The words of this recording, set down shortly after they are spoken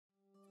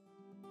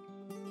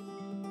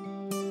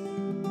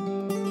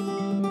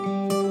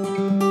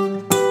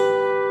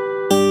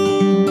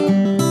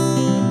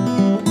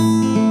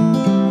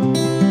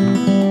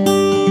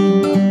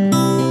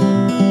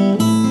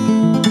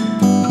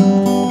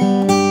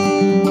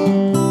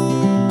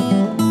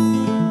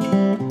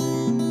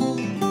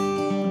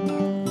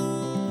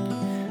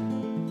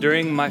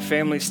During my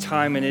family's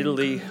time in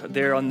Italy,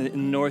 there on the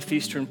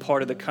northeastern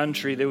part of the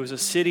country, there was a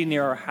city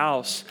near our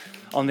house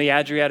on the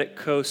Adriatic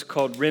coast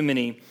called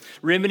Rimini.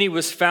 Rimini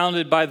was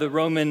founded by the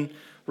Roman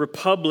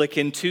Republic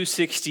in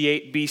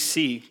 268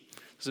 BC.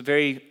 It's a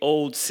very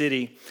old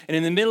city. And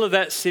in the middle of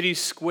that city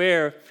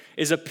square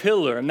is a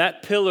pillar, and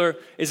that pillar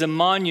is a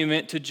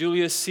monument to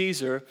Julius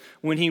Caesar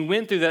when he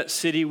went through that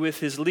city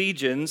with his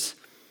legions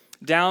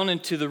down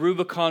into the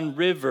Rubicon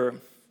River.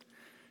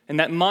 And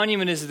that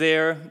monument is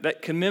there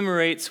that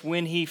commemorates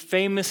when he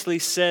famously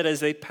said as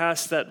they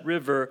passed that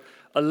river,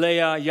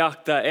 Alea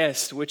jacta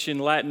est, which in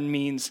Latin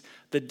means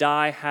the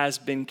die has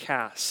been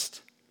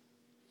cast.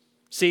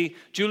 See,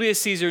 Julius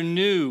Caesar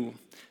knew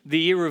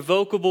the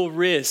irrevocable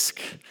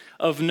risk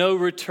of no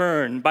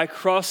return. By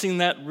crossing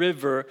that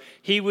river,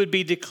 he would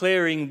be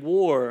declaring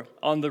war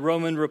on the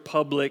Roman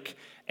Republic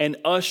and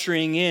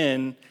ushering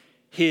in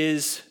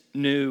his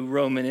new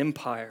Roman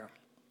Empire.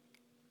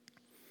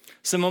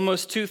 Some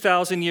almost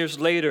 2,000 years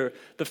later,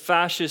 the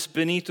fascist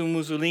Benito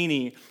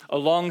Mussolini,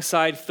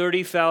 alongside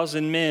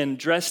 30,000 men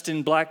dressed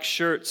in black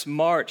shirts,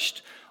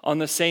 marched on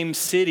the same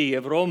city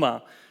of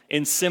Roma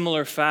in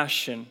similar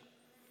fashion.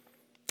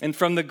 And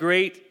from the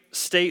great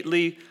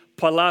stately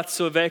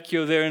Palazzo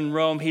Vecchio there in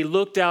Rome, he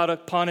looked out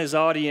upon his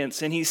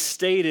audience and he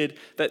stated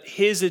that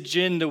his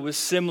agenda was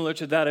similar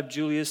to that of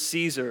Julius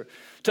Caesar,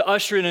 to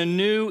usher in a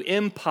new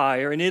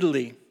empire in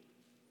Italy.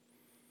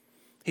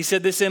 He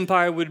said this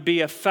empire would be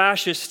a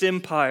fascist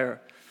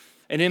empire,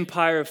 an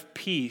empire of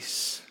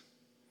peace.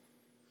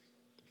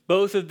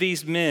 Both of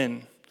these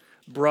men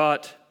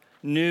brought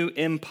new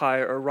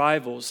empire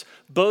arrivals.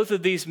 Both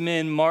of these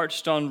men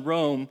marched on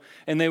Rome,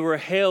 and they were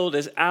hailed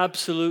as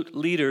absolute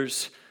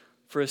leaders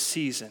for a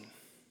season.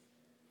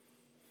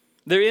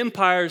 Their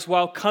empires,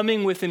 while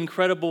coming with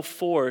incredible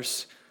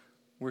force,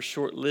 were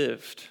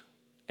short-lived,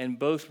 and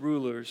both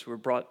rulers were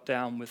brought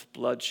down with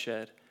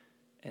bloodshed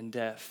and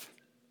death.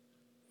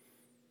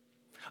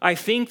 I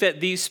think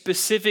that these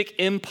specific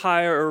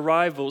empire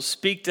arrivals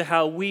speak to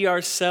how we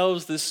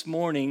ourselves this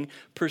morning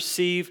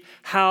perceive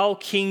how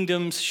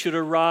kingdoms should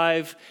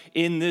arrive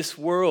in this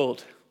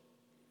world.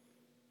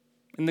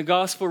 And the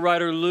gospel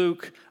writer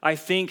Luke, I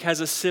think,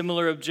 has a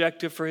similar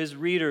objective for his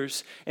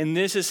readers, and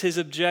this is his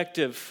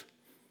objective.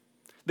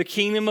 The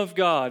kingdom of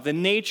God, the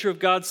nature of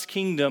God's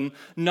kingdom,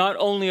 not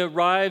only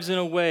arrives in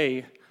a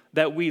way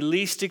that we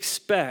least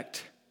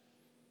expect,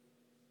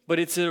 but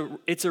its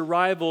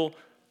arrival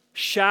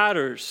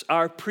shatters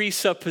our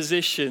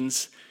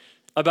presuppositions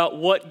about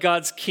what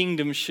God's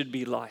kingdom should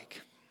be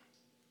like.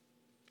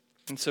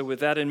 And so with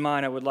that in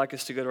mind, I would like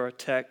us to go to our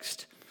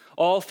text.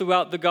 All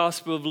throughout the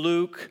Gospel of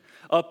Luke,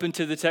 up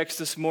into the text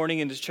this morning,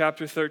 into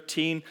chapter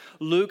 13,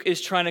 Luke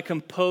is trying to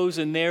compose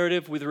a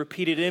narrative with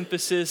repeated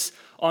emphasis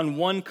on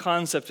one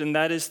concept, and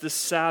that is the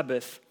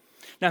Sabbath.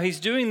 Now, he's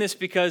doing this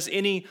because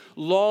any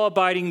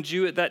law-abiding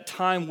Jew at that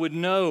time would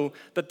know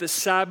that the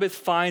Sabbath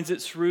finds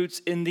its roots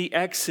in the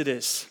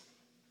Exodus.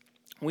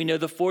 We know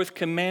the fourth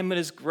commandment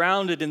is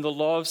grounded in the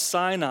law of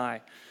Sinai.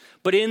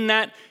 But in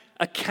that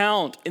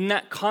account, in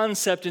that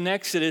concept in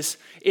Exodus,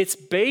 its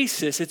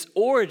basis, its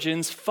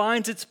origins,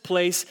 finds its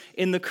place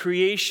in the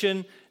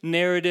creation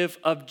narrative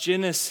of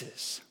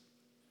Genesis.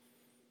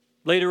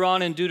 Later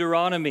on in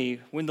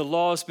Deuteronomy, when the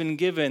law has been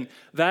given,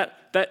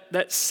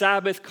 that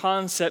Sabbath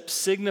concept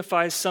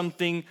signifies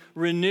something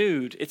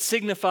renewed. It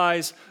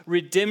signifies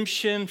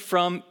redemption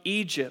from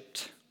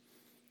Egypt,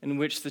 in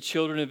which the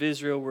children of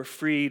Israel were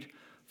freed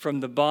from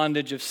the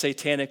bondage of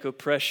satanic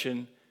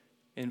oppression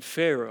in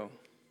Pharaoh.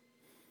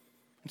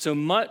 And so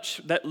much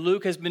that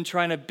Luke has been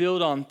trying to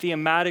build on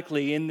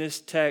thematically in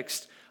this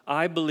text,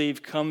 I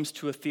believe, comes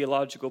to a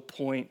theological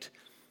point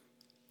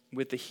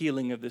with the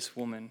healing of this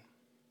woman.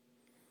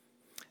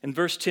 In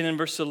verse 10 and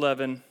verse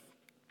 11,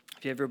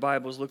 if you have your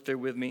Bibles, look there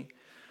with me.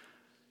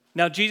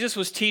 Now Jesus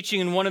was teaching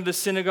in one of the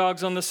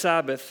synagogues on the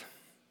Sabbath,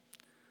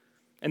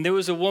 and there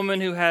was a woman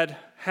who had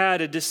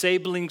had a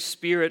disabling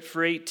spirit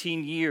for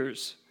 18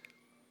 years.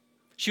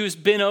 She was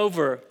bent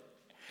over,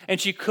 and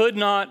she could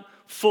not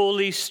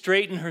fully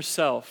straighten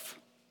herself.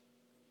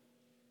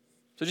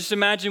 So just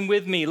imagine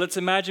with me. Let's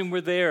imagine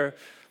we're there.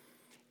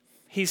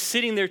 He's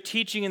sitting there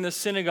teaching in the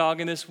synagogue,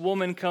 and this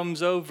woman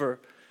comes over.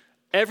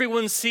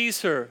 Everyone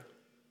sees her.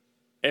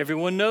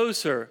 Everyone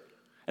knows her.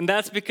 And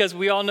that's because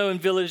we all know in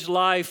village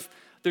life,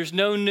 there's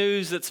no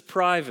news that's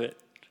private.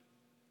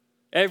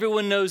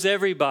 Everyone knows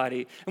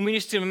everybody. And we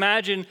used to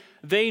imagine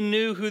they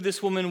knew who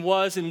this woman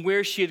was and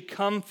where she had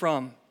come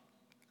from.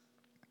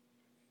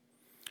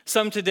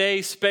 Some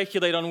today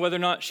speculate on whether or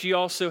not she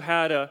also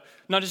had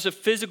not just a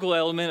physical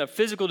element, a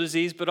physical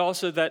disease, but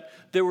also that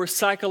there were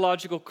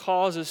psychological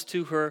causes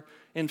to her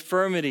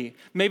infirmity.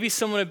 Maybe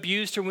someone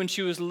abused her when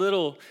she was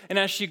little, and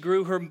as she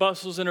grew, her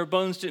muscles and her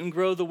bones didn't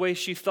grow the way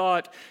she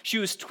thought. She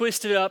was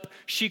twisted up.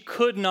 She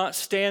could not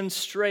stand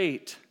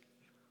straight.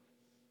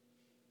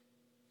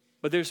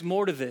 But there's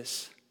more to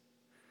this.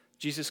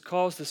 Jesus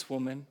calls this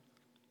woman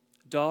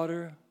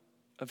daughter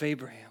of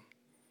Abraham.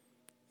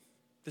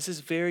 This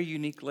is very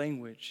unique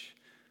language.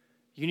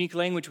 Unique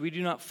language we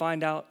do not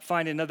find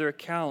in other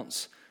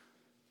accounts.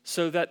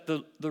 So that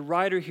the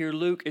writer here,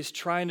 Luke, is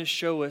trying to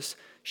show us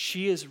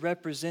she is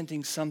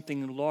representing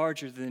something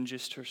larger than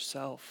just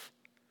herself.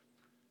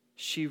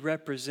 She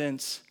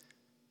represents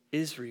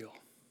Israel.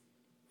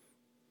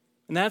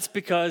 And that's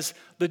because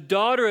the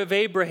daughter of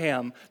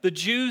Abraham, the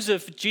Jews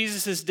of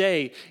Jesus'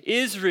 day,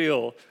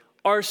 Israel,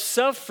 are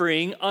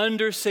suffering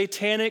under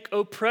satanic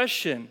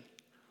oppression.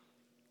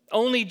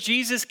 Only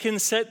Jesus can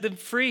set them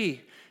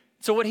free.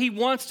 So what he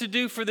wants to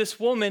do for this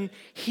woman,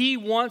 he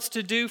wants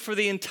to do for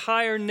the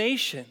entire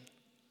nation.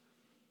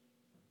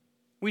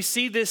 We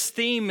see this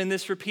theme in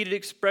this repeated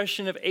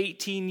expression of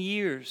 18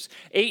 years.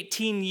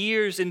 18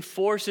 years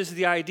enforces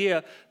the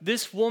idea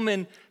this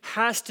woman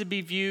has to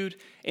be viewed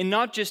in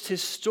not just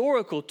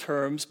historical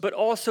terms, but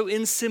also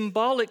in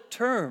symbolic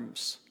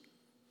terms.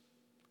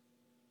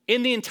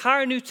 In the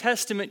entire New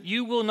Testament,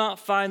 you will not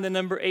find the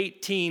number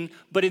 18,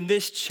 but in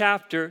this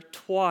chapter,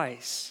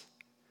 twice.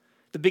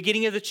 The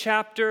beginning of the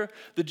chapter,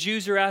 the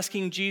Jews are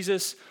asking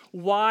Jesus,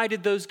 why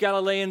did those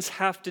Galileans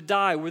have to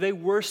die? Were they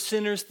worse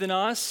sinners than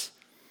us?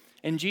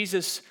 And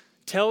Jesus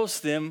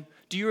tells them,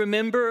 do you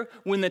remember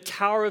when the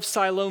Tower of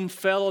Siloam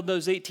fell on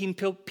those 18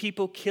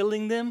 people,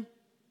 killing them?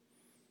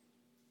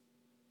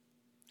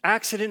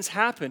 Accidents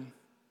happen.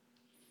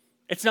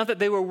 It's not that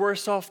they were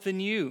worse off than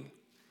you.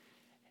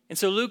 And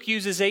so Luke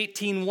uses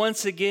 18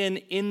 once again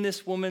in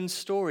this woman's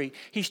story.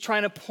 He's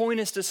trying to point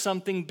us to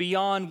something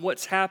beyond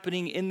what's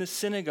happening in the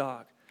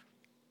synagogue.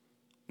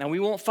 Now,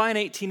 we won't find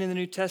 18 in the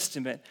New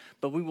Testament,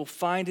 but we will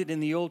find it in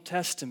the Old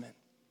Testament.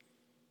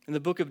 In the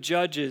book of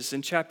Judges,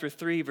 in chapter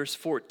 3, verse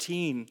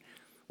 14,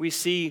 we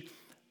see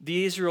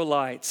the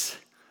Israelites.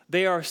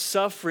 They are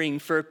suffering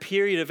for a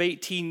period of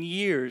 18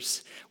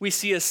 years. We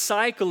see a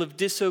cycle of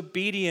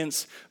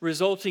disobedience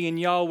resulting in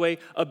Yahweh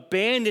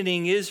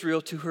abandoning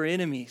Israel to her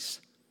enemies.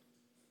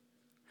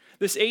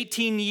 This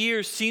 18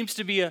 years seems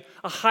to be a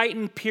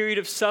heightened period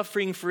of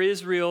suffering for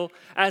Israel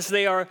as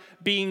they are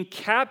being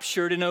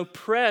captured and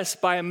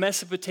oppressed by a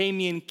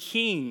Mesopotamian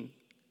king.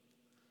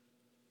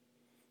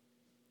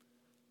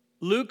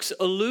 Luke's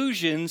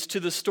allusions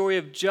to the story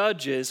of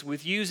Judges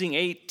with using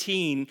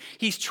 18,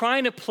 he's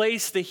trying to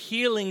place the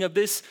healing of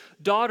this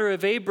daughter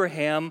of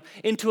Abraham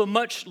into a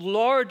much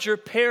larger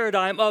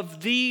paradigm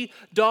of the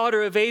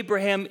daughter of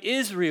Abraham,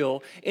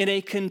 Israel, in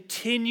a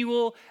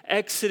continual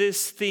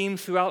Exodus theme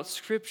throughout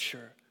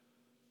Scripture.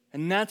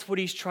 And that's what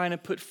he's trying to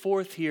put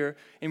forth here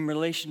in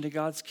relation to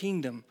God's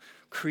kingdom.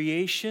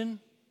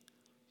 Creation,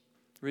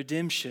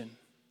 redemption,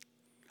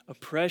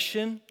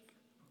 oppression,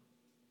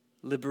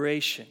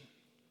 liberation.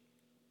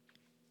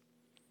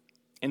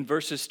 In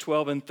verses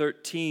 12 and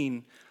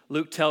 13,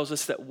 Luke tells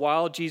us that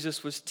while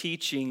Jesus was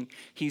teaching,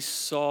 he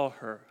saw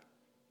her.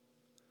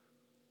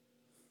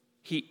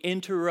 He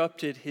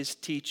interrupted his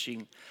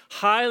teaching.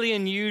 Highly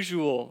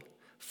unusual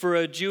for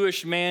a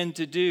Jewish man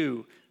to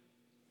do.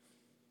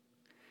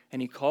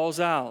 And he calls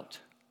out,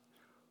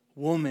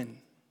 "Woman,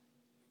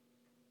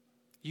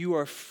 you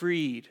are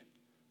freed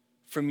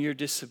from your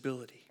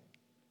disability."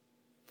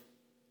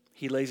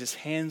 He lays his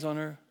hands on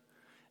her.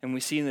 And we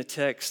see in the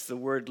text the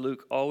word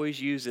Luke always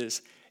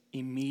uses,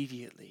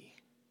 immediately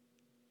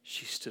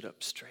she stood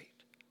up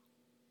straight.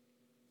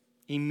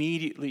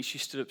 Immediately she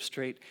stood up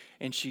straight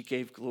and she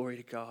gave glory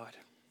to God.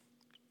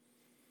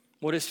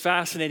 What is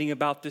fascinating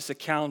about this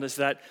account is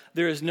that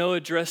there is no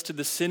address to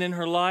the sin in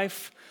her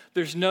life.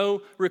 There's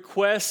no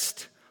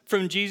request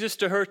from Jesus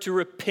to her to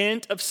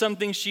repent of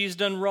something she's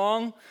done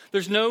wrong.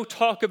 There's no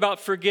talk about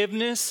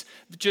forgiveness,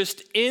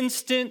 just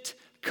instant,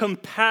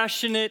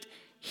 compassionate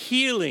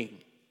healing.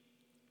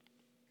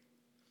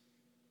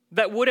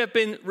 That would have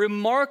been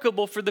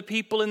remarkable for the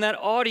people in that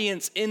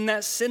audience, in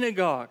that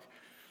synagogue.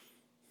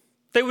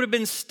 They would have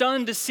been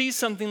stunned to see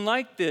something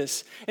like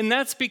this. And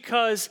that's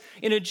because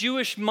in a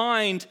Jewish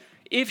mind,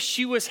 if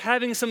she was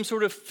having some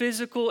sort of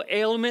physical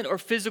ailment or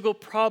physical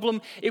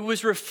problem, it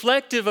was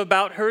reflective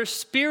about her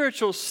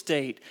spiritual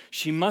state.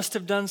 She must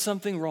have done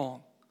something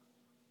wrong.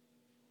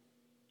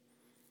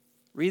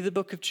 Read the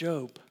book of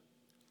Job.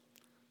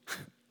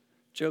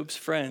 Job's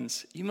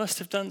friends, you must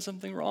have done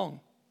something wrong.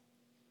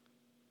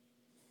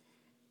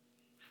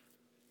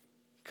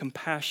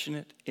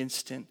 Compassionate,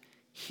 instant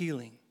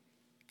healing.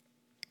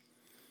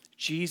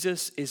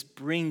 Jesus is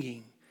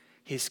bringing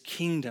his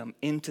kingdom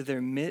into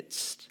their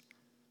midst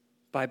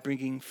by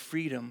bringing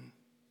freedom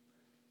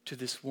to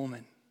this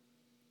woman.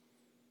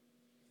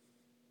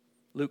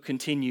 Luke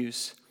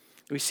continues.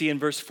 We see in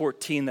verse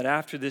 14 that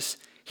after this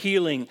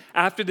healing,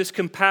 after this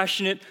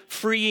compassionate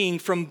freeing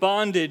from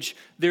bondage,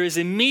 there is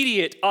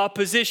immediate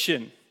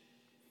opposition.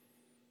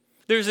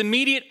 There's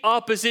immediate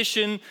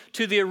opposition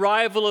to the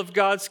arrival of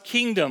God's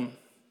kingdom.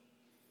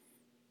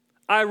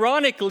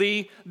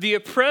 Ironically, the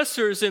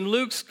oppressors in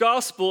Luke's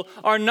gospel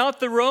are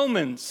not the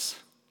Romans,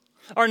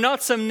 are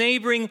not some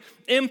neighboring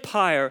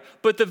empire,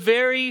 but the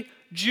very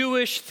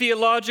Jewish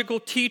theological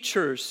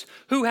teachers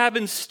who,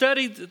 having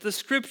studied the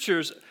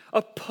scriptures,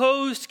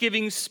 opposed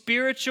giving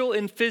spiritual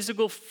and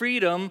physical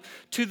freedom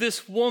to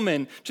this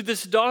woman, to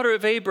this daughter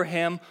of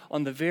Abraham,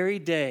 on the very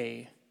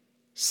day,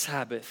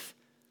 Sabbath,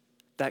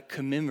 that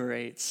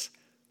commemorates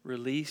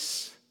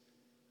release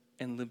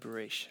and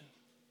liberation.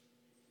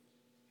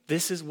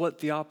 This is what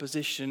the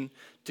opposition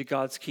to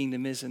God's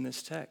kingdom is in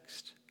this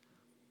text.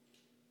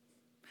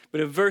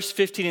 But in verse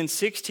 15 and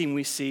 16,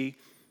 we see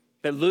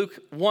that Luke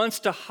wants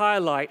to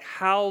highlight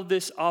how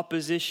this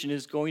opposition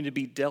is going to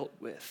be dealt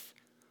with.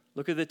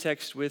 Look at the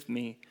text with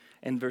me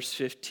in verse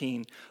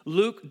 15.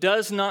 Luke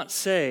does not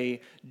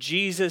say,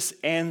 Jesus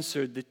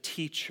answered the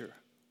teacher.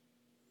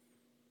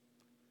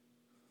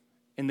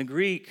 In the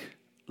Greek,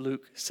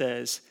 Luke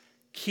says,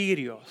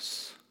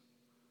 Kyrios,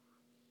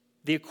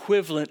 the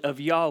equivalent of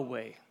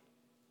Yahweh.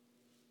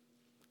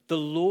 The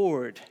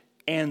Lord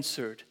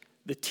answered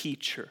the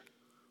teacher.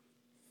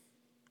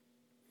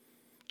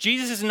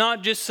 Jesus is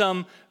not just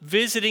some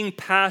visiting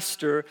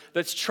pastor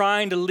that's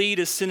trying to lead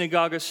a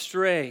synagogue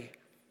astray.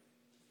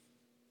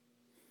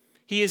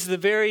 He is the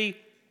very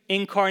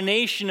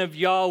incarnation of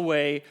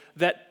Yahweh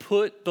that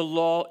put the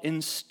law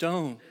in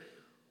stone.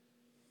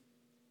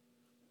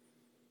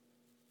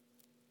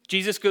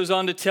 Jesus goes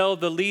on to tell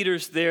the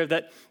leaders there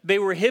that they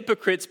were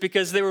hypocrites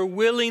because they were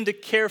willing to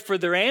care for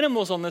their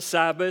animals on the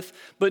Sabbath,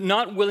 but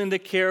not willing to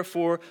care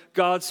for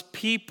God's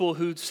people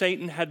who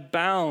Satan had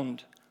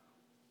bound.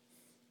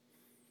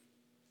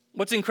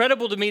 What's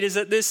incredible to me is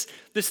that this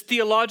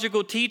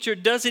theological teacher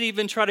doesn't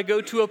even try to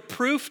go to a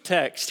proof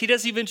text. He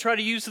doesn't even try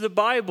to use the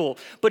Bible,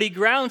 but he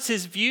grounds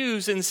his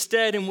views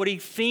instead in what he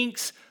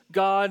thinks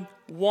God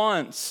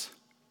wants.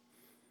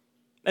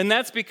 And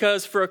that's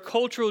because for a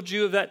cultural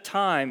Jew of that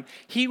time,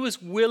 he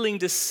was willing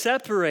to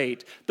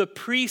separate the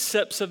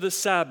precepts of the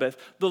Sabbath,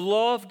 the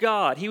law of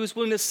God. He was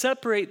willing to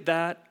separate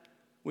that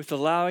with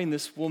allowing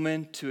this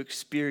woman to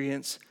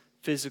experience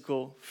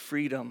physical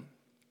freedom.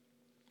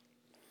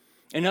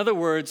 In other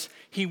words,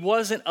 he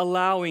wasn't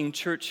allowing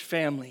church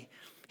family.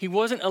 He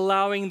wasn't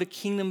allowing the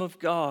kingdom of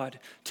God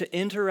to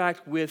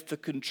interact with the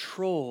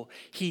control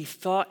he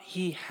thought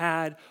he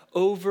had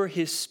over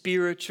his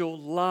spiritual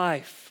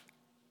life.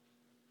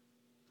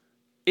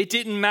 It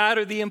didn't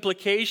matter the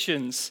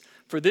implications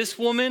for this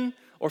woman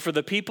or for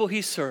the people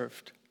he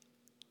served.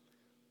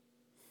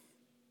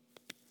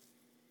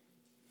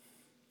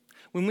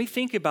 When we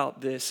think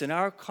about this in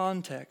our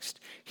context,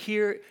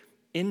 here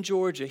in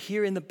Georgia,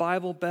 here in the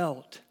Bible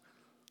Belt,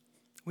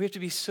 we have to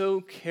be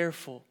so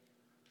careful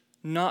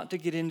not to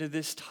get into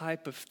this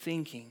type of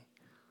thinking.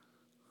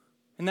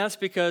 And that's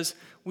because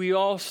we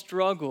all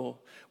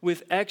struggle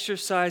with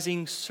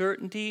exercising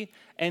certainty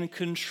and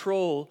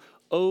control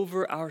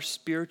over our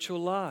spiritual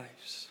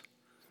lives.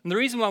 And the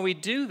reason why we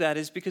do that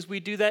is because we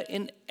do that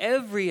in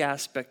every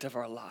aspect of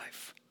our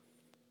life.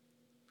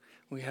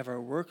 We have our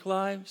work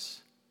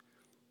lives,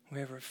 we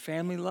have our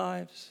family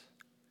lives,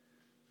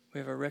 we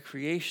have our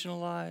recreational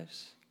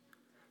lives,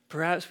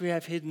 perhaps we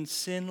have hidden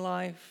sin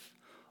life,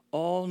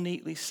 all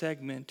neatly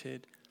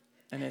segmented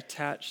and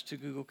attached to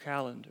Google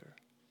Calendar.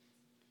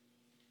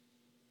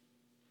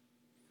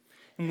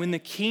 And when the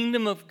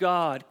kingdom of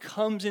God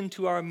comes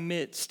into our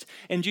midst,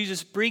 and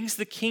Jesus brings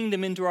the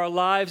kingdom into our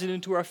lives and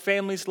into our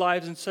families'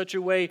 lives in such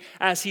a way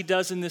as he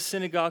does in the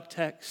synagogue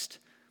text,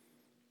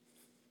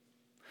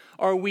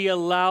 are we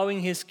allowing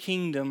his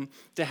kingdom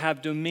to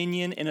have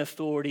dominion and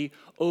authority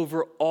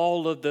over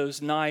all of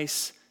those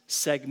nice,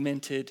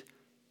 segmented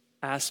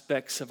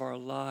aspects of our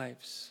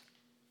lives?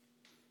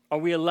 Are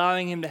we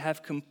allowing him to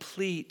have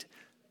complete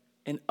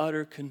and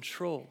utter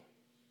control?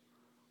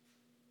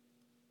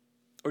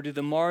 Or do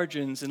the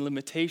margins and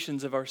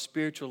limitations of our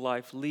spiritual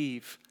life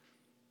leave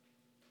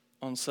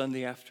on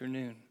Sunday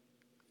afternoon?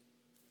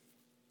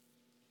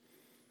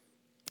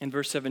 In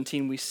verse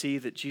 17, we see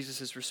that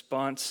Jesus'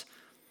 response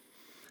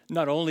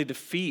not only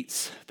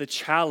defeats the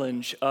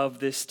challenge of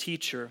this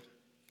teacher,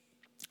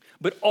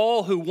 but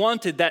all who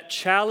wanted that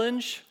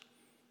challenge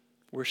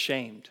were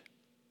shamed.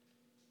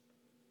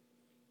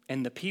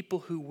 And the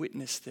people who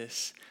witnessed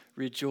this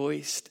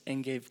rejoiced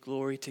and gave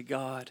glory to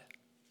God.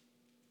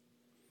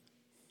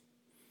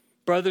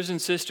 Brothers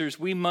and sisters,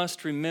 we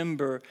must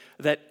remember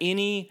that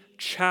any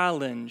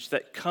challenge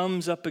that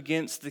comes up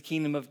against the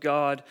kingdom of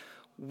God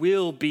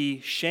will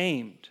be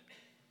shamed.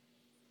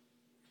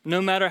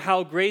 No matter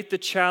how great the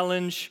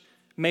challenge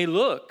may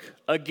look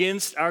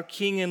against our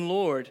King and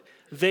Lord,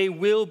 they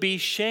will be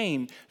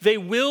shamed. They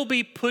will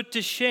be put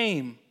to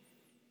shame.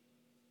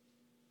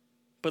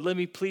 But let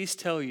me please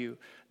tell you,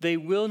 they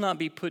will not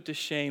be put to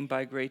shame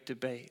by great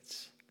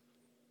debates.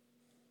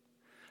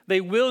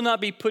 They will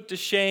not be put to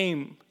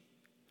shame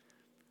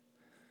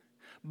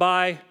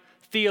by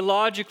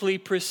theologically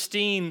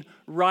pristine,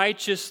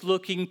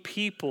 righteous-looking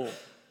people.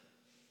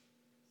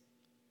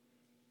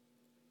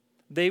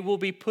 They will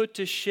be put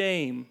to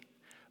shame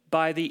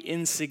by the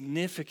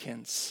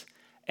insignificance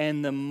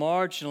and the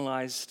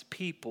marginalized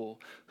people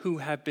who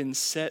have been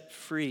set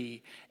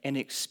free and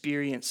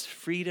experience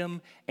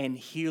freedom and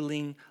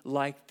healing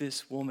like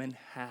this woman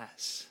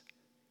has.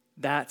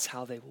 That's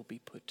how they will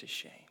be put to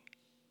shame.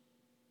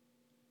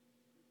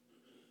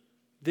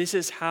 This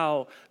is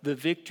how the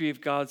victory of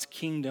God's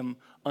kingdom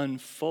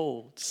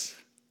unfolds.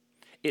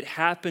 It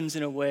happens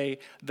in a way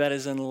that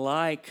is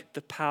unlike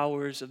the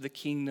powers of the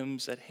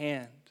kingdoms at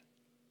hand.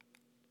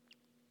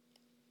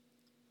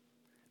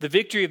 The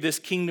victory of this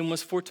kingdom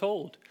was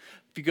foretold.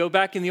 If you go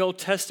back in the Old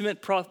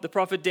Testament, the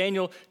prophet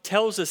Daniel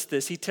tells us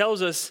this. He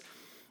tells us,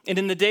 and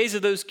in the days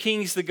of those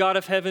kings, the God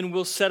of heaven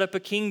will set up a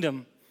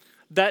kingdom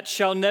that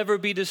shall never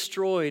be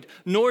destroyed,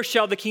 nor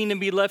shall the kingdom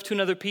be left to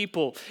another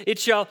people. It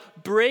shall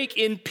break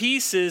in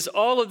pieces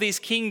all of these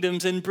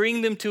kingdoms and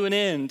bring them to an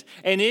end,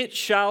 and it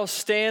shall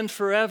stand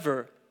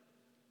forever.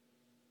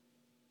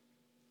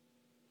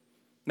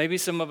 Maybe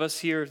some of us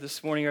here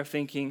this morning are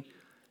thinking,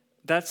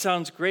 that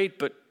sounds great,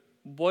 but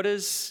what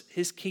does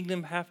his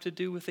kingdom have to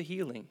do with the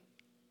healing?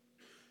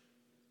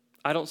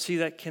 I don't see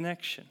that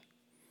connection.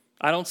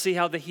 I don't see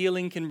how the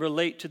healing can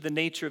relate to the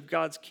nature of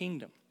God's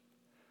kingdom.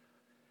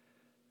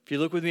 If you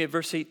look with me at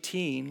verse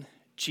 18,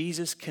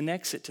 Jesus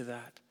connects it to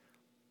that.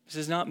 This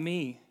is not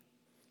me.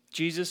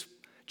 Jesus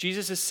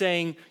is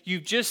saying,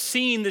 you've just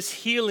seen this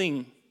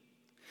healing.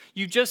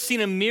 You've just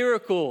seen a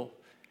miracle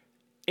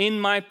in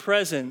my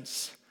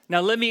presence.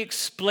 Now let me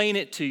explain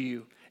it to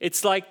you.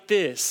 It's like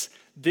this.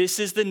 This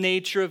is the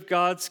nature of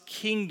God's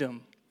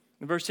kingdom.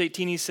 In verse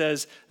 18 he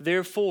says,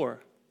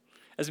 therefore,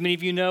 as many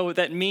of you know what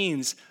that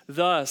means,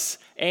 thus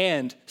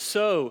and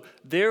so,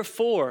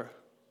 therefore,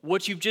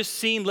 what you've just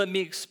seen, let me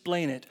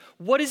explain it.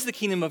 What is the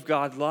kingdom of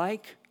God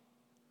like?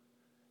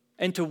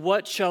 And to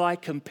what shall I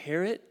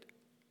compare it?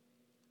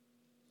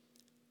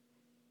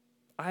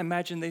 I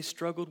imagine they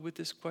struggled with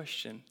this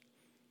question.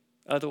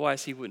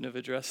 Otherwise, he wouldn't have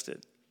addressed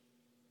it.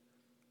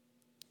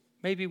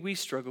 Maybe we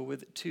struggle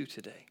with it too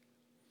today.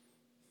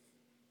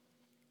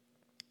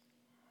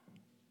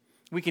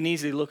 We can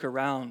easily look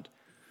around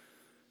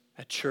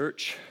at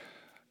church,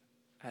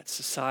 at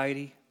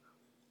society,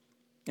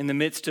 in the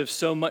midst of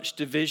so much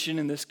division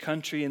in this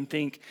country and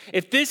think,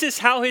 if this is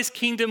how his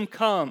kingdom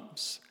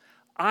comes,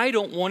 I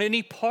don't want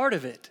any part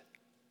of it.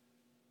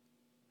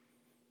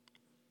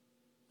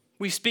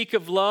 We speak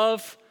of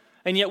love,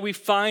 and yet we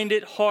find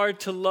it hard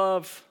to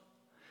love.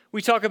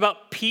 We talk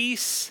about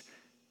peace,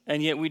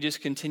 and yet we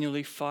just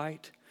continually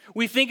fight.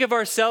 We think of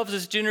ourselves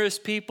as generous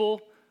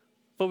people,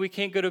 but we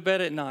can't go to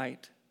bed at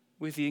night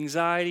with the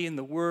anxiety and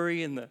the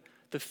worry and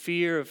the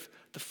fear of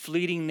the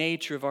fleeting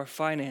nature of our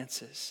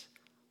finances.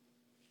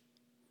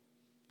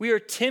 We are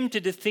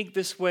tempted to think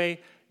this way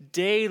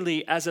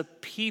daily as a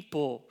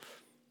people.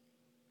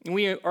 And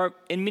we are,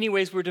 in many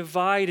ways, we're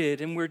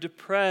divided and we're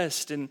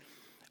depressed. And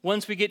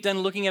once we get done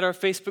looking at our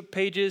Facebook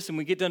pages and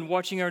we get done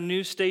watching our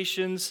news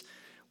stations,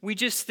 we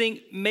just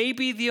think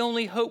maybe the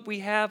only hope we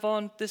have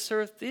on this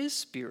earth is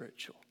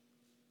spiritual.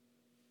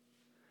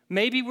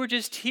 Maybe we're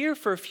just here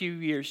for a few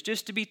years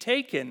just to be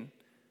taken.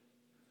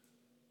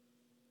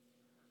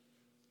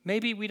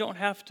 Maybe we don't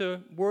have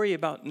to worry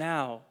about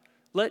now.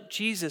 Let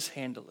Jesus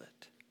handle it.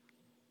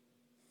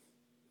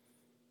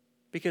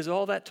 Because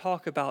all that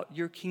talk about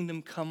your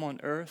kingdom come on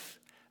earth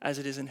as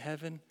it is in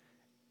heaven,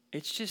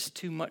 it's just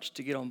too much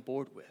to get on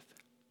board with.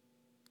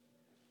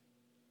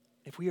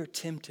 If we are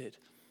tempted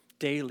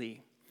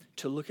daily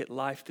to look at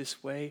life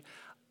this way,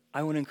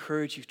 I want to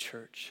encourage you,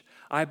 church.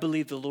 I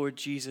believe the Lord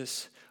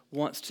Jesus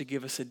wants to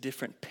give us a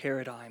different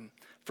paradigm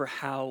for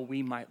how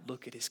we might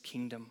look at his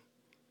kingdom.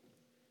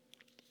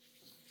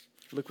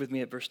 Look with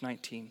me at verse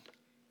 19.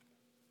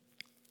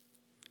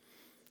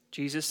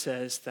 Jesus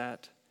says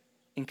that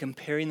in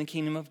comparing the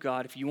kingdom of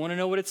God, if you want to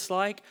know what it's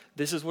like,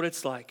 this is what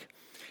it's like.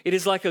 It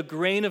is like a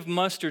grain of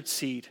mustard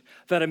seed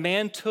that a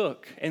man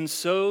took and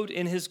sowed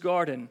in his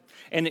garden,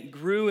 and it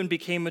grew and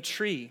became a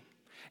tree,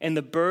 and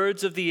the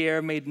birds of the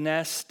air made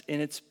nests in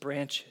its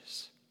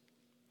branches.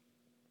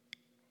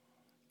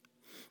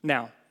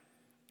 Now,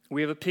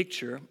 we have a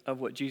picture of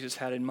what Jesus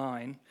had in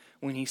mind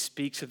when he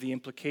speaks of the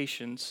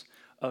implications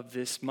of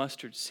this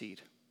mustard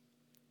seed.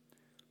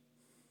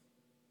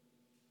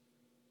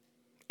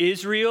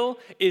 Israel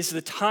is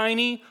the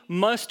tiny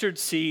mustard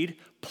seed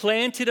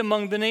planted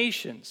among the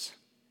nations.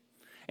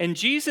 And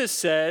Jesus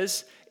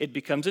says it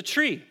becomes a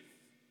tree.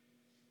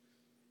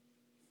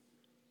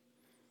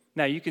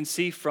 Now you can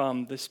see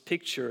from this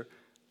picture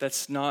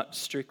that's not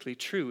strictly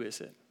true, is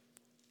it?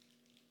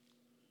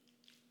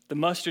 The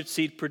mustard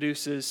seed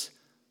produces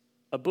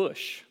a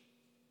bush,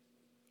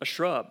 a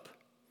shrub,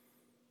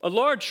 a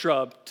large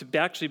shrub to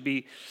actually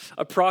be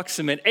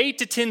approximate, 8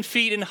 to 10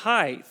 feet in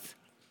height,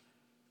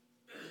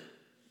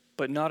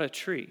 but not a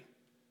tree.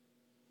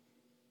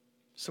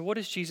 So what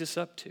is Jesus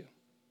up to?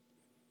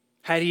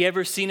 Had he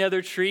ever seen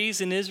other trees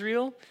in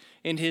Israel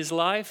in his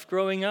life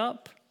growing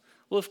up?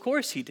 Well, of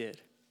course he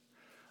did.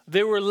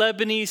 There were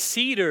Lebanese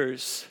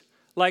cedars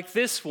like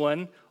this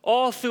one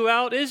all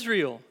throughout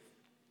Israel.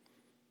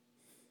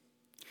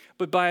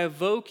 But by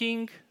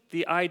evoking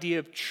the idea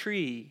of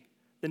tree,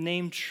 the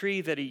name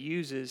tree that he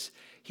uses,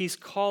 he's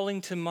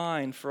calling to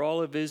mind for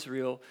all of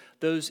Israel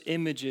those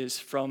images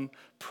from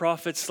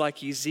prophets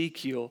like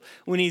Ezekiel.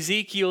 When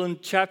Ezekiel in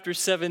chapter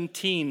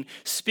 17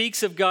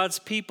 speaks of God's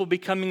people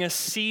becoming a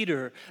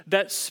cedar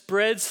that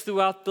spreads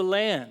throughout the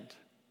land.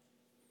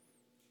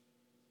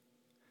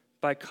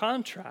 By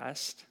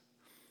contrast,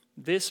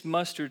 this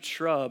mustard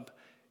shrub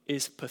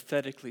is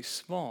pathetically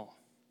small.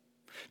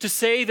 To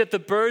say that the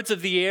birds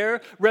of the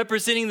air,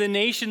 representing the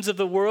nations of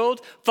the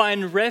world,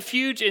 find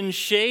refuge and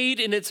shade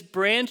in its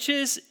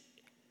branches,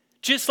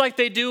 just like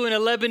they do in a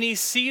Lebanese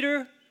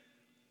cedar,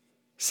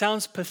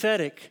 sounds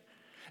pathetic.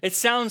 It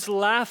sounds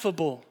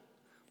laughable.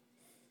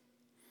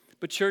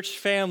 But church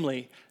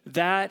family,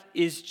 that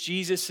is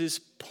Jesus'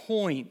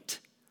 point.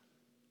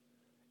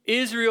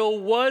 Israel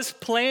was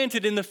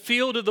planted in the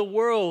field of the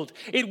world.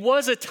 It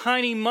was a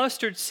tiny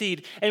mustard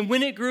seed, and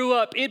when it grew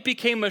up, it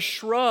became a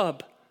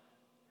shrub.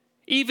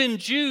 Even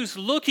Jews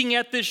looking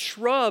at this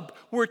shrub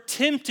were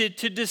tempted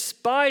to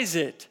despise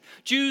it.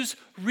 Jews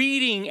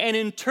reading and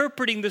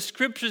interpreting the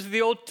scriptures of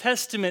the Old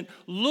Testament,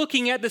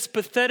 looking at this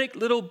pathetic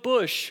little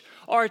bush,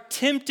 are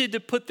tempted to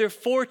put their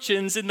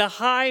fortunes in the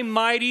high,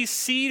 mighty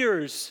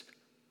cedars.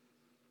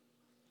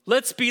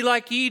 Let's be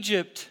like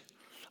Egypt.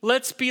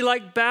 Let's be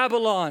like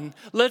Babylon.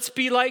 Let's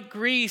be like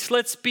Greece.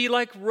 Let's be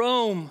like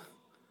Rome.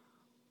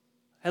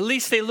 At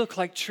least they look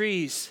like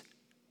trees.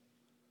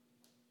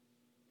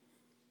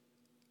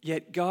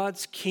 Yet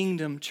God's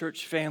kingdom,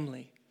 church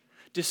family,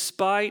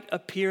 despite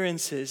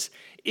appearances,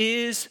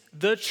 is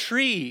the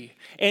tree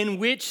in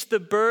which the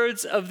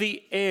birds of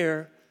the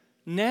air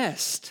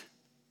nest.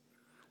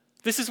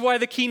 This is why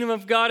the kingdom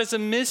of God is a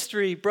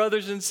mystery,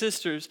 brothers and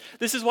sisters.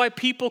 This is why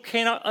people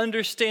cannot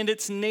understand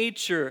its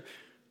nature.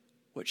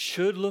 What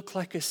should look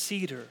like a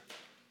cedar,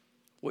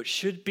 what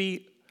should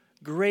be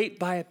great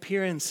by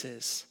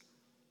appearances,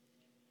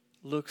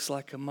 looks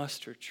like a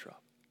mustard shrub.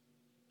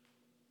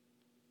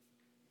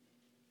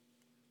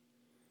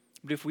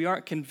 But if we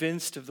aren't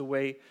convinced of the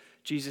way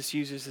Jesus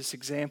uses this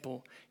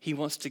example, he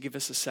wants to give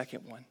us a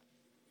second one.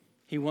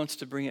 He wants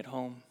to bring it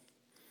home.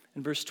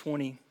 In verse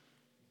 20,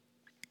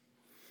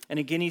 and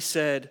again he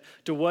said,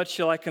 "To what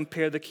shall I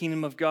compare the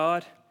kingdom of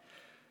God?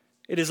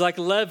 It is like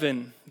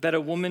leaven that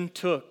a woman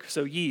took,"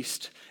 so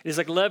yeast. "It is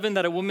like leaven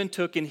that a woman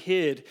took and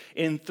hid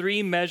in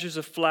 3 measures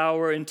of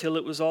flour until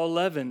it was all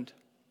leavened."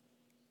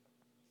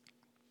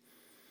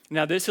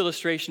 Now this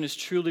illustration is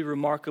truly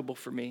remarkable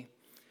for me.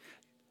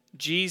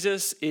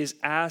 Jesus is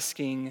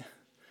asking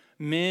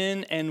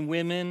men and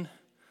women,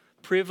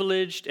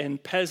 privileged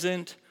and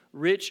peasant,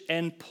 rich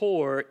and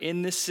poor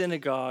in the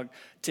synagogue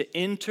to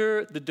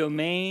enter the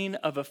domain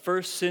of a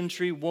first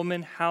century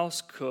woman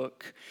house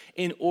cook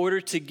in order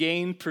to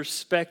gain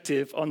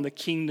perspective on the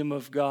kingdom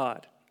of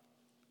God.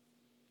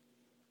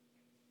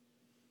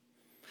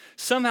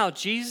 Somehow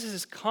Jesus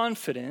is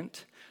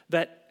confident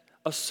that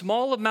a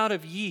small amount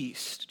of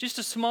yeast, just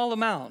a small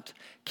amount,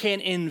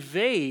 can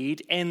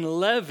invade and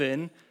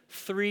leaven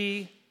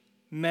 3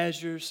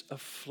 measures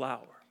of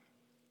flour.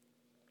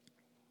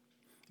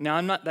 Now,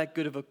 I'm not that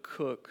good of a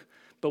cook,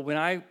 but when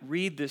I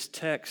read this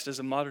text as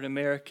a modern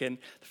American,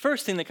 the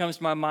first thing that comes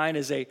to my mind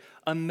is a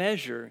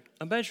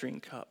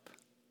measuring cup,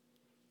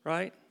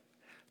 right?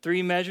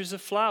 3 measures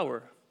of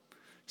flour.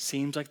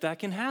 Seems like that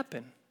can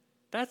happen.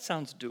 That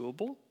sounds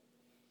doable.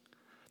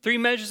 3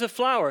 measures of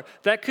flour.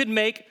 That could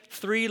make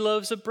 3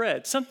 loaves of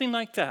bread, something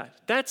like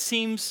that. That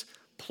seems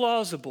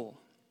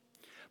plausible.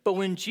 But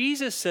when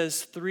Jesus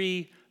says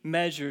 3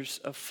 measures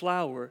of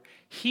flour,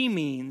 he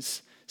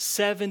means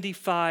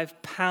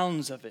 75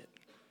 pounds of it.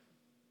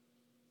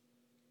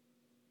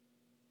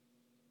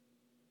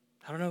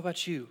 I don't know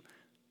about you,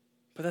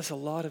 but that's a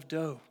lot of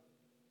dough.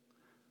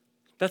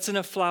 That's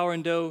enough flour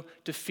and dough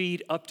to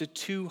feed up to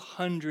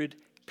 200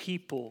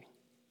 people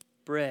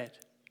bread.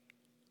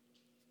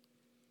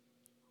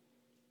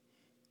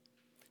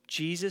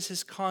 Jesus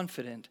is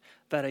confident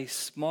that a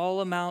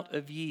small amount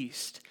of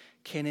yeast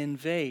can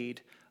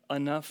invade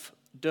enough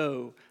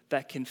dough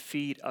that can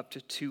feed up to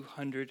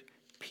 200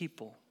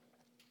 people.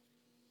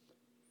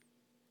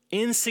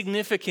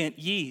 Insignificant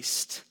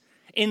yeast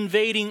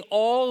invading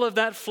all of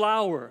that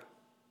flour.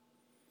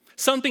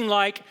 Something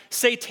like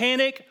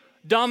satanic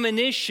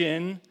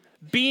domination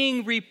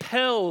being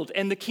repelled,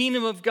 and the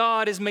kingdom of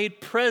God is made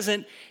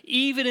present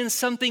even in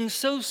something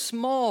so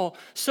small,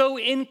 so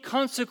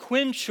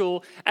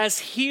inconsequential as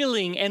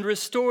healing and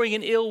restoring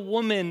an ill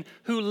woman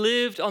who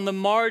lived on the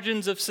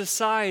margins of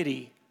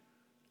society.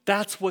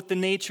 That's what the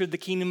nature of the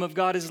kingdom of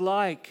God is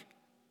like.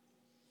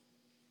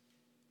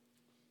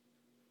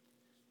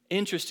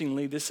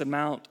 Interestingly, this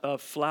amount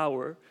of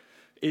flour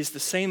is the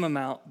same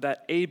amount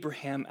that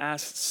Abraham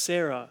asked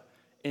Sarah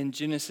in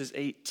Genesis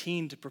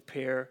 18 to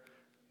prepare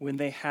when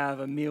they have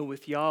a meal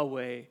with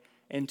Yahweh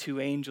and 2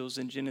 angels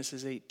in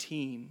Genesis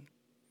 18.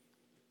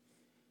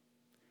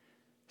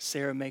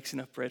 Sarah makes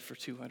enough bread for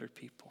 200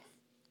 people.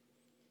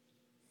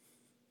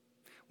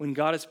 When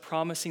God is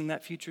promising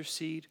that future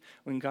seed,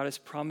 when God is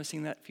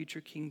promising that future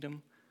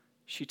kingdom,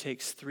 she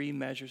takes 3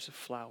 measures of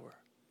flour.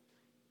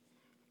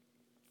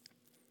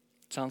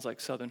 Sounds like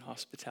Southern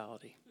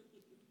hospitality.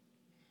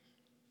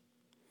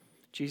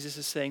 Jesus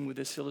is saying with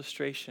this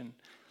illustration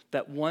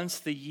that once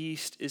the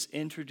yeast is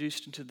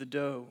introduced into the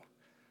dough,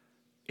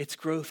 its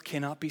growth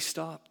cannot be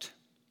stopped.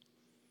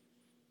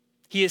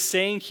 He is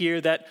saying here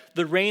that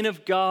the reign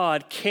of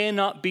God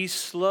cannot be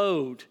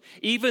slowed,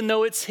 even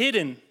though it's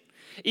hidden.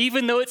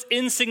 Even though it's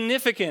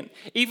insignificant,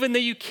 even though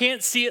you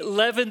can't see it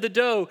leaven the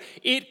dough,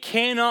 it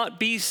cannot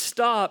be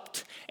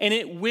stopped. And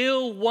it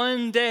will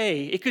one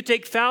day, it could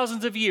take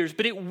thousands of years,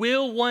 but it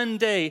will one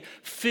day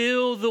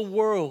fill the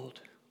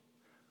world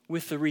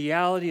with the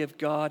reality of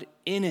God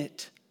in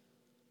it.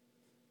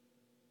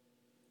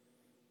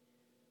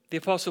 The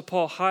Apostle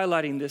Paul,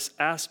 highlighting this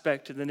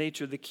aspect of the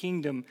nature of the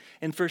kingdom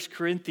in 1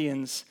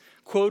 Corinthians,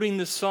 quoting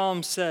the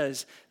Psalm,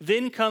 says,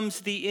 "Then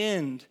comes the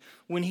end,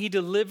 when he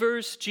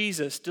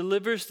Jesus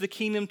delivers the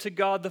kingdom to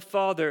God the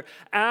Father,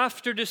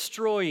 after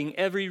destroying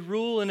every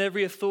rule and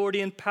every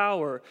authority and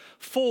power.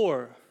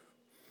 For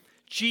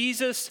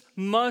Jesus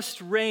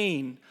must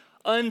reign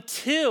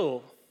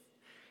until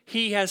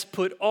he has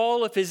put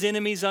all of his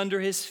enemies under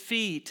his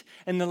feet,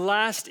 and the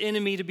last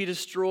enemy to be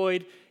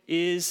destroyed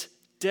is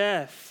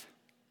death."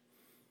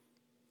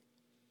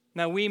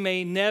 Now, we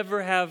may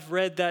never have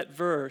read that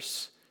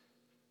verse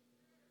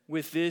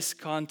with this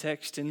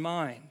context in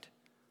mind,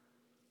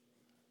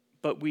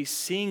 but we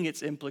sing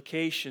its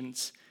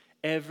implications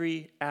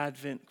every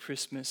Advent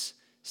Christmas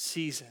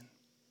season.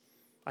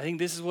 I think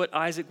this is what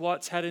Isaac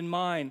Watts had in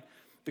mind,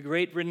 the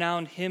great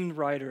renowned hymn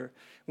writer,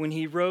 when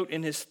he wrote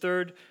in his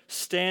third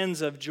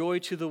stanza of Joy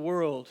to the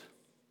World,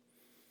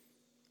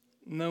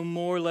 "No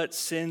more let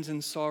sins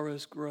and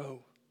sorrows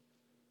grow,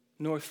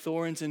 nor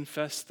thorns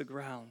infest the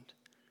ground.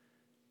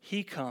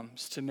 He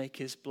comes to make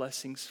his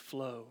blessings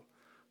flow,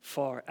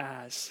 far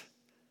as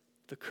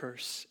the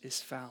curse is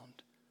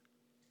found."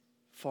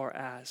 Far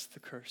as the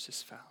curse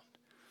is found.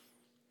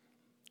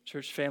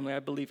 Church family, I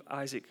believe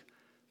Isaac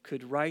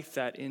could write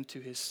that into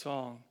his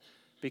song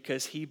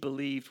because he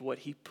believed what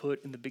he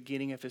put in the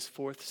beginning of his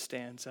fourth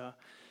stanza,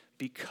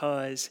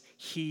 because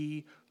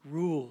he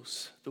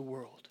rules the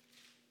world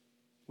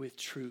with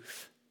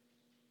truth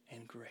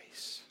and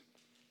grace.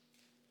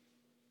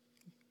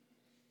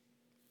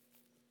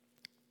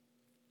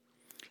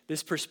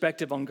 This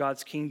perspective on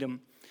God's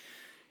kingdom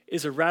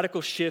is a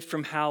radical shift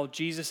from how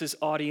Jesus'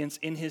 audience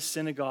in his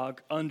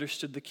synagogue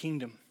understood the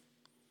kingdom.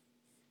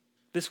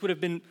 This would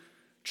have been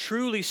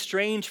truly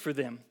strange for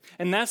them,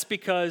 and that's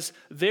because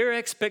their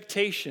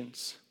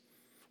expectations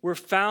were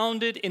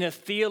founded in a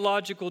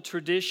theological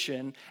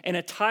tradition and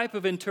a type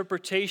of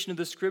interpretation of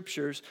the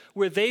scriptures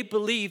where they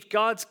believed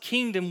God's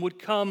kingdom would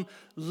come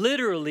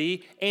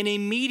literally and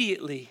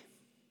immediately.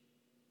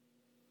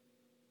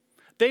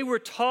 They were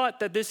taught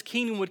that this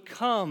kingdom would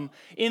come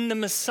in the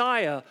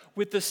Messiah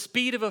with the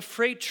speed of a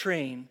freight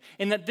train,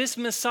 and that this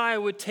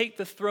Messiah would take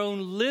the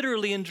throne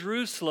literally in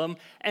Jerusalem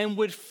and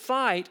would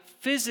fight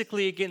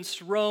physically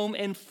against Rome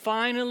and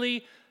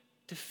finally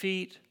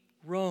defeat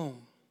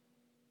Rome.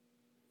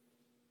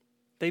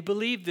 They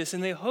believed this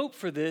and they hoped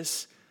for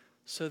this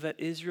so that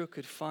Israel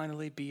could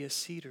finally be a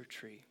cedar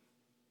tree.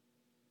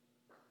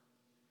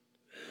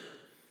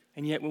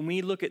 And yet when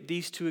we look at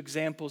these two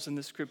examples in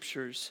the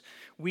scriptures,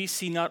 we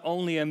see not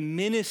only a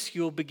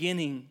minuscule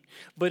beginning,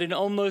 but an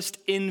almost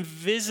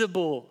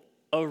invisible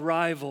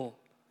arrival.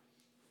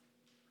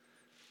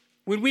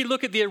 When we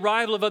look at the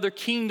arrival of other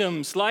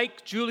kingdoms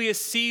like Julius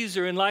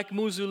Caesar and like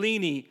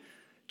Mussolini,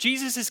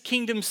 Jesus'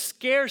 kingdom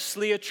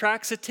scarcely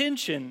attracts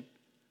attention,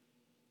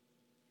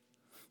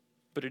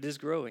 but it is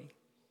growing.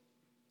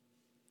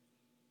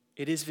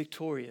 It is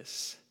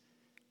victorious.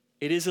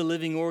 It is a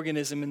living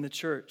organism in the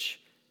church.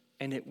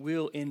 And it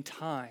will, in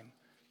time,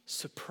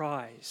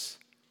 surprise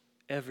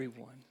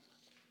everyone.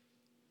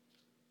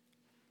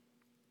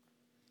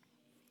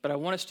 But I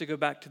want us to go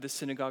back to the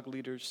synagogue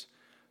leader's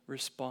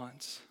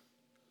response.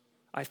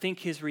 I think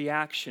his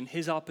reaction,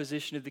 his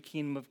opposition to the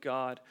kingdom of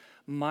God,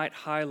 might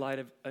highlight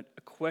a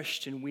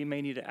question we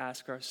may need to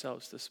ask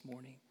ourselves this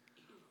morning.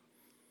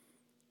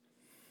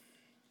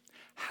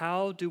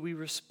 How do we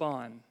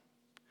respond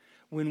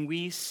when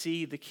we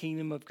see the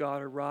kingdom of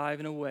God arrive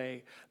in a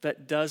way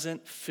that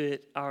doesn't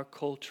fit our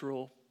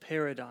cultural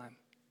paradigm?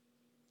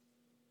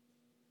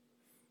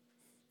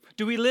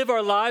 Do we live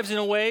our lives in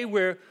a way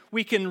where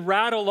we can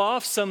rattle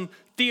off some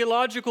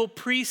theological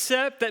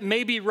precept that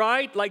may be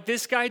right, like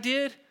this guy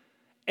did,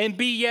 and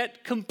be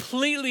yet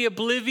completely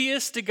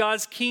oblivious to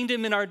God's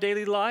kingdom in our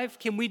daily life?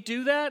 Can we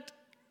do that?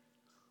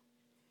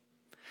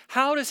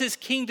 How does his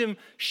kingdom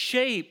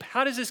shape?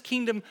 How does his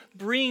kingdom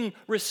bring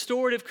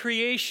restorative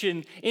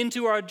creation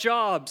into our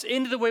jobs,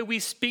 into the way we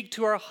speak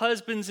to our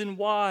husbands and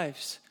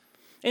wives,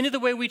 into the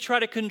way we try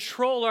to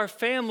control our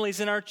families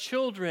and our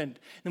children,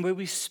 and the way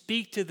we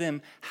speak to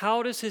them?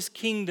 How does his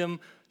kingdom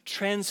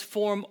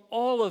transform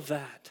all of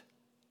that?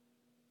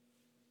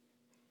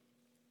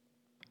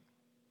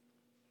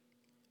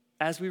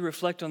 As we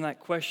reflect on that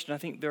question, I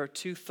think there are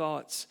two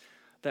thoughts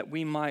that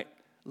we might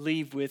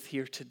leave with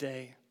here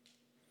today.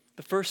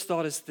 The first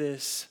thought is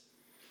this: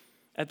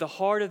 at the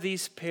heart of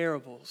these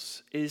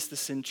parables is the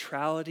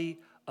centrality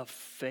of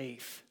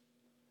faith.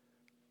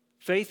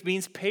 Faith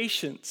means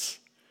patience.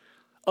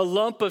 A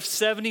lump of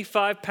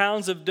 75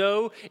 pounds of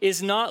dough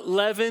is not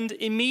leavened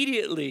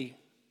immediately.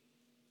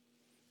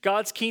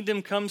 God's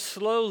kingdom comes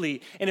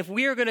slowly. And if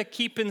we are going to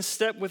keep in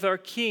step with our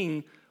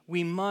King,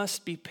 we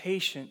must be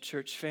patient,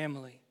 church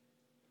family.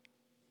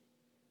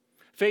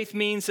 Faith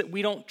means that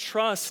we don't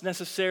trust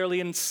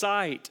necessarily in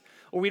sight,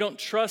 or we don't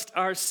trust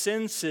our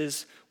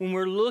senses when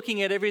we're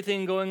looking at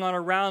everything going on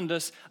around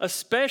us,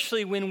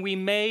 especially when we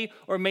may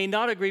or may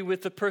not agree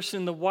with the person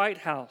in the White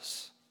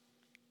House.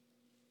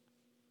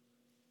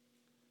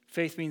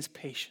 Faith means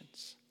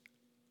patience.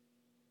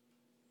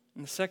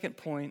 And the second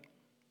point,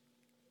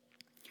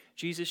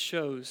 Jesus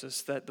shows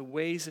us that the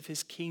ways of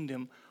his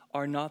kingdom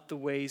are not the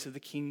ways of the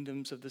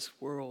kingdoms of this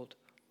world.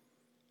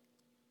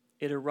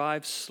 It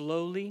arrives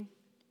slowly,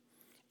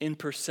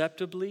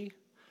 imperceptibly,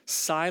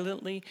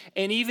 silently,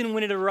 and even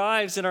when it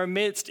arrives in our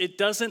midst, it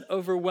doesn't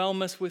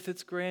overwhelm us with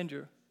its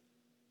grandeur.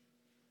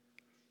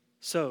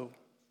 So,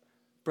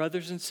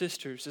 brothers and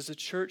sisters, as a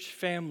church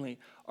family,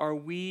 are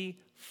we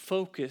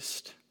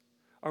focused?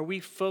 Are we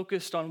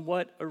focused on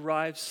what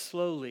arrives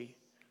slowly?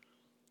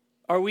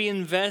 Are we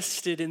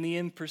invested in the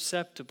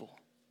imperceptible?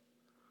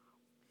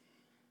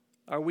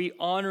 Are we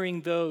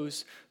honoring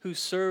those who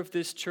serve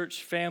this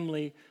church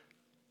family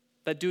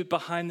that do it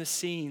behind the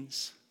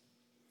scenes?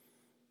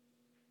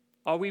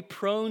 Are we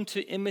prone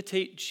to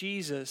imitate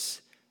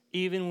Jesus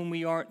even when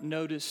we aren't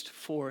noticed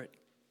for it?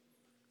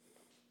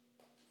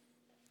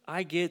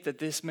 I get that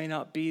this may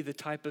not be the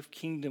type of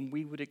kingdom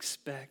we would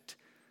expect,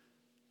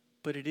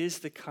 but it is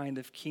the kind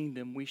of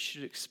kingdom we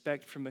should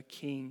expect from a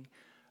king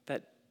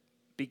that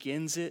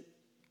begins it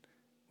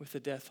with the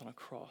death on a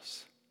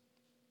cross.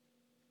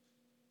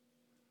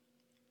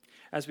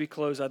 As we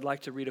close, I'd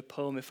like to read a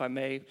poem, if I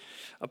may,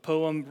 a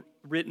poem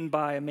written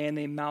by a man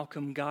named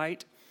Malcolm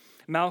Guite.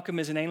 Malcolm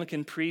is an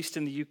Anglican priest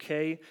in the UK,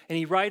 and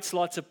he writes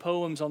lots of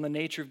poems on the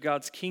nature of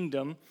God's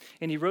kingdom,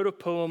 and he wrote a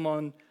poem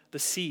on the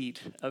seed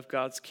of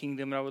God's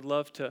kingdom, and I would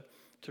love to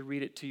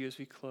read it to you as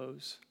we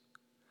close.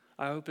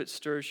 I hope it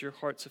stirs your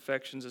heart's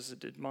affections as it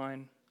did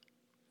mine.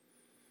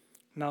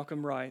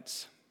 Malcolm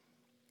writes,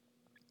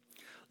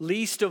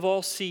 "Least of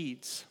all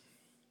seeds,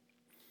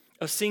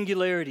 a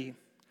singularity,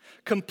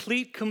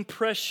 complete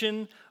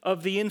compression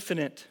of the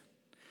infinite,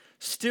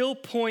 still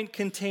point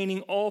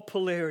containing all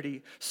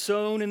polarity,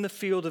 sown in the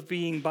field of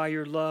being by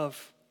your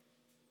love.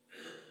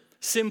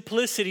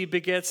 Simplicity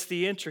begets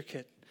the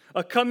intricate,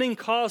 a coming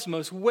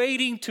cosmos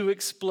waiting to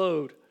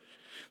explode,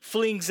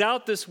 flings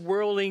out this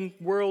whirling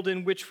world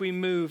in which we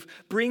move,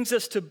 brings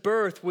us to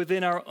birth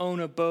within our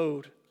own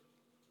abode.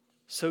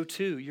 So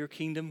too your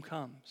kingdom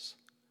comes.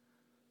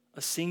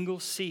 A single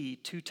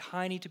seed, too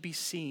tiny to be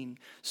seen,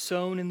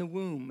 sown in the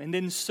womb, and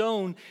then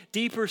sown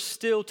deeper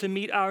still to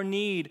meet our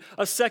need,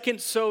 a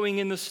second sowing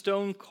in the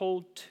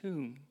stone-cold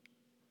tomb,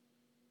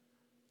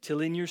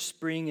 till in your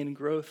spring and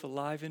growth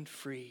alive and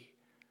free,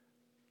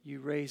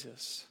 you raise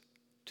us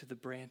to the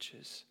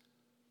branches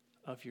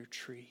of your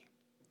tree."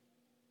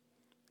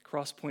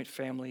 Crosspoint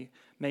family,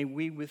 may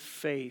we with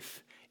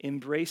faith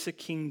embrace a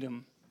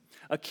kingdom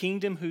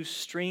whose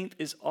strength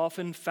is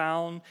often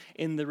found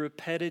in the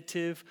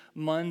repetitive,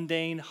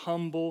 mundane,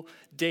 humble,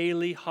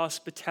 daily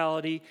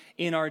hospitality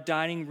in our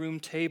dining room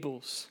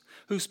tables,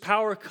 whose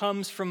power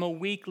comes from a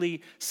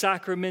weekly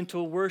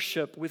sacramental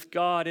worship with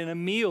God in a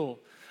meal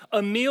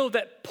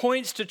that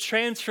points to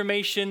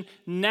transformation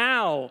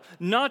now,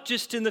 not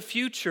just in the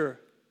future,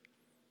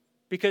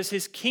 because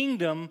his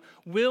kingdom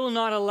will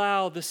not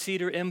allow the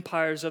cedar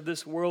empires of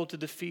this world to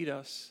defeat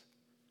us.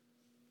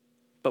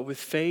 But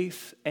with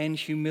faith and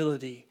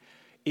humility,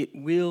 it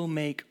will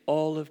make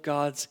all of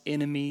God's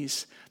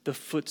enemies the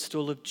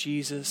footstool of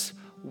Jesus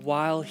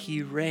while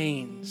he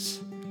reigns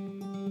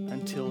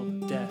until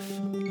death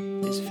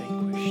is vanquished.